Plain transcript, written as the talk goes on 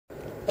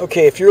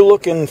Okay, if you're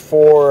looking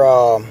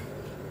for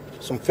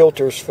some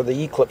filters for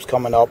the eclipse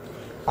coming up,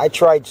 I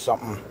tried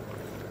something.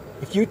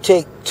 If you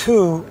take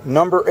two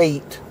number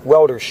 8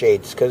 welder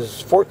shades,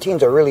 because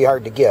 14s are really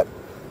hard to get.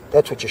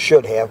 That's what you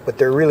should have, but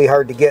they're really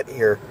hard to get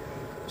here.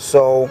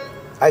 So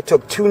I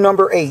took two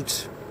number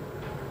 8s,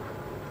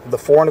 the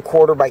 4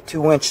 1/4 by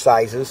 2 inch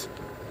sizes.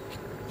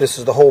 This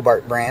is the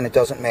Hobart brand, it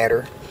doesn't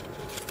matter.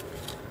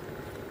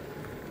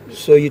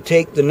 So you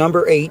take the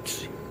number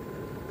 8s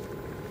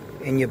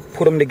and you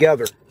put them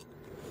together.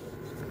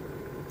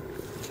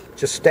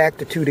 Just stack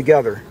the two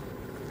together.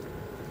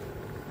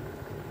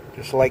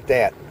 Just like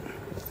that.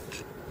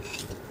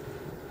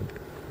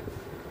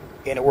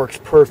 And it works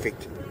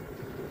perfect.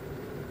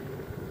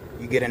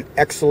 You get an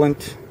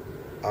excellent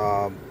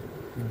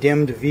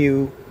dimmed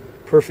view,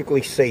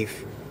 perfectly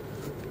safe.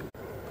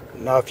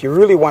 Now if you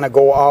really want to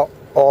go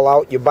all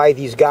out, you buy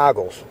these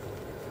goggles.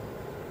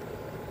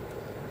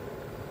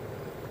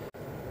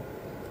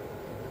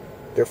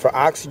 They're for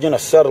oxygen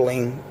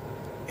acetylene,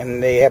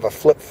 and they have a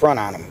flip front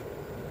on them.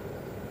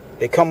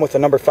 They come with a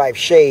number 5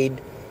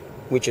 shade,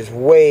 which is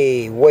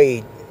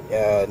way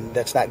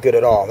that's not good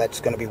at all.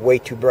 That's going to be way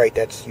too bright.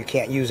 You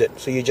can't use it,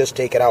 so you just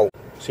take it out.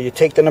 So you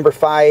take the number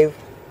 5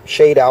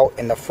 shade out,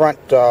 and the front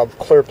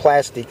clear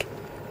plastic,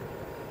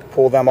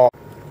 pull them off,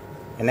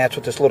 and that's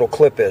what this little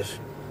clip is.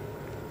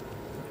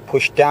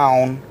 Push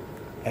down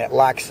and it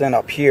locks in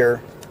up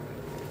here,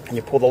 and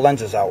you pull the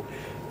lenses out.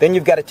 Then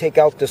you've got to take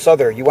out this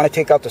other, you want to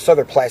take out this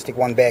other plastic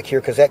one back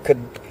here, because that could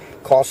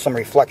cause some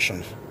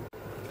reflections.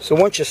 So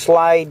once you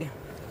slide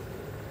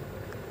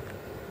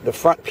the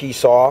front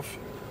piece off,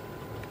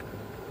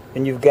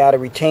 then you've got a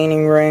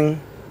retaining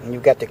ring, and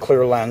you've got the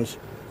clear lens.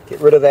 Get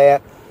rid of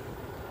that.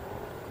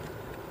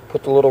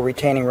 Put the little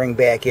retaining ring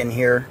back in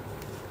here,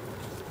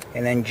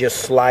 and then just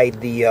slide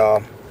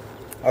the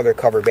other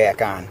cover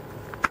back on.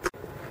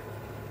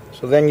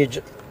 So then you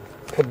just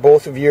put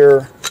both of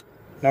your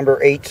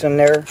number 8s in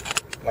there,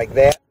 like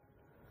that.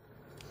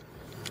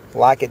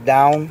 Lock it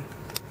down.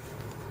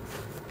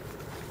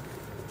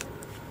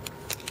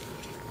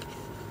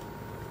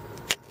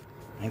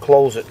 And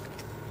close it.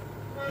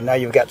 And now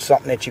you've got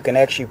something that you can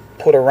actually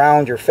put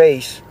around your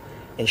face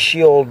and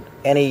shield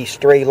any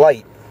stray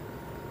light.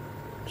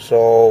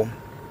 So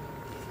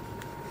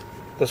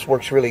this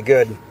works really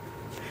good.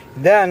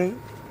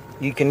 Then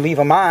you can leave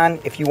them on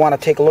if you want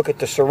to take a look at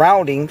the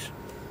surroundings.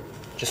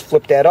 Just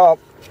flip that up,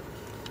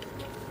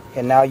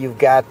 and now you've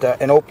got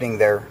an opening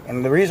there.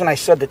 And the reason I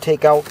said to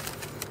take out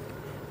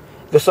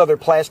this other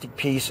plastic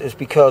piece is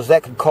because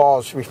that could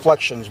cause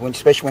reflections,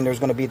 especially when there's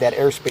going to be that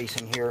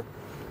airspace in here.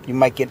 You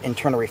might get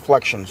internal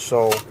reflections,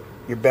 so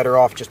you're better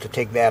off just to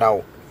take that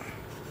out.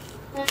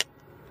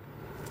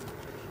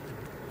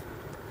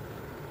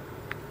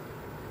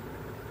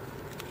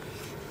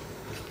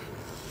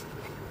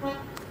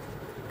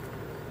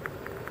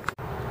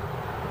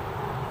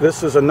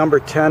 This is a number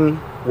 10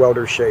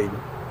 welder shade.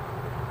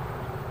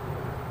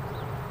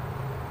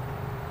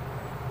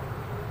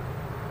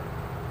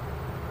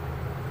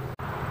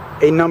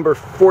 A number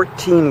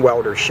 14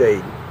 welder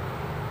shade.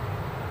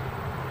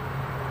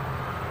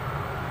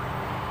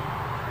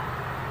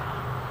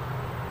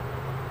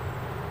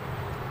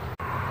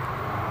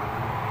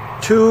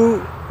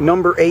 Two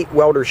number 8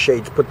 welder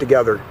shades put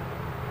together.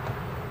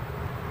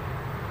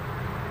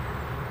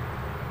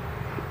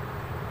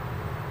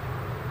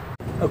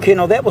 Okay,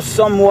 now that was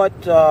somewhat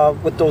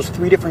with those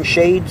 3 different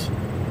shades.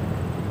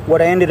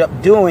 What I ended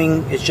up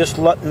doing is just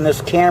letting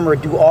this camera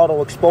do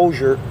auto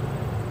exposure,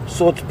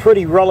 so it's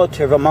pretty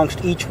relative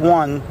amongst each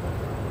one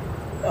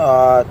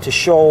to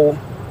show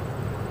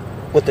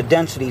what the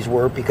densities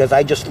were, because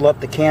I just let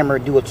the camera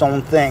do its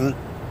own thing,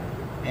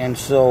 and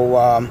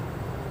so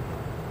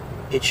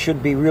it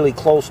should be really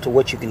close to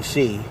what you can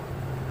see.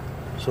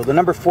 So the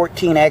number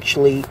 14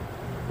 actually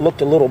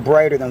looked a little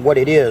brighter than what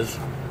it is,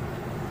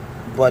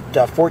 but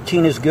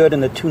 14 is good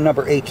and the 2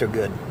 number 8s are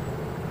good.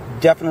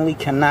 Definitely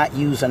cannot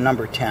use a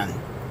number 10.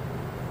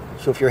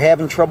 So if you're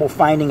having trouble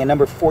finding a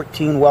number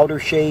 14 welder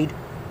shade,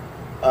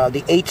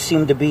 the 8s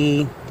seem to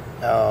be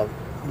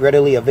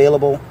readily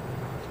available.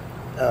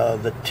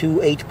 The 2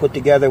 8s put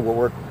together will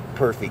work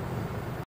perfect.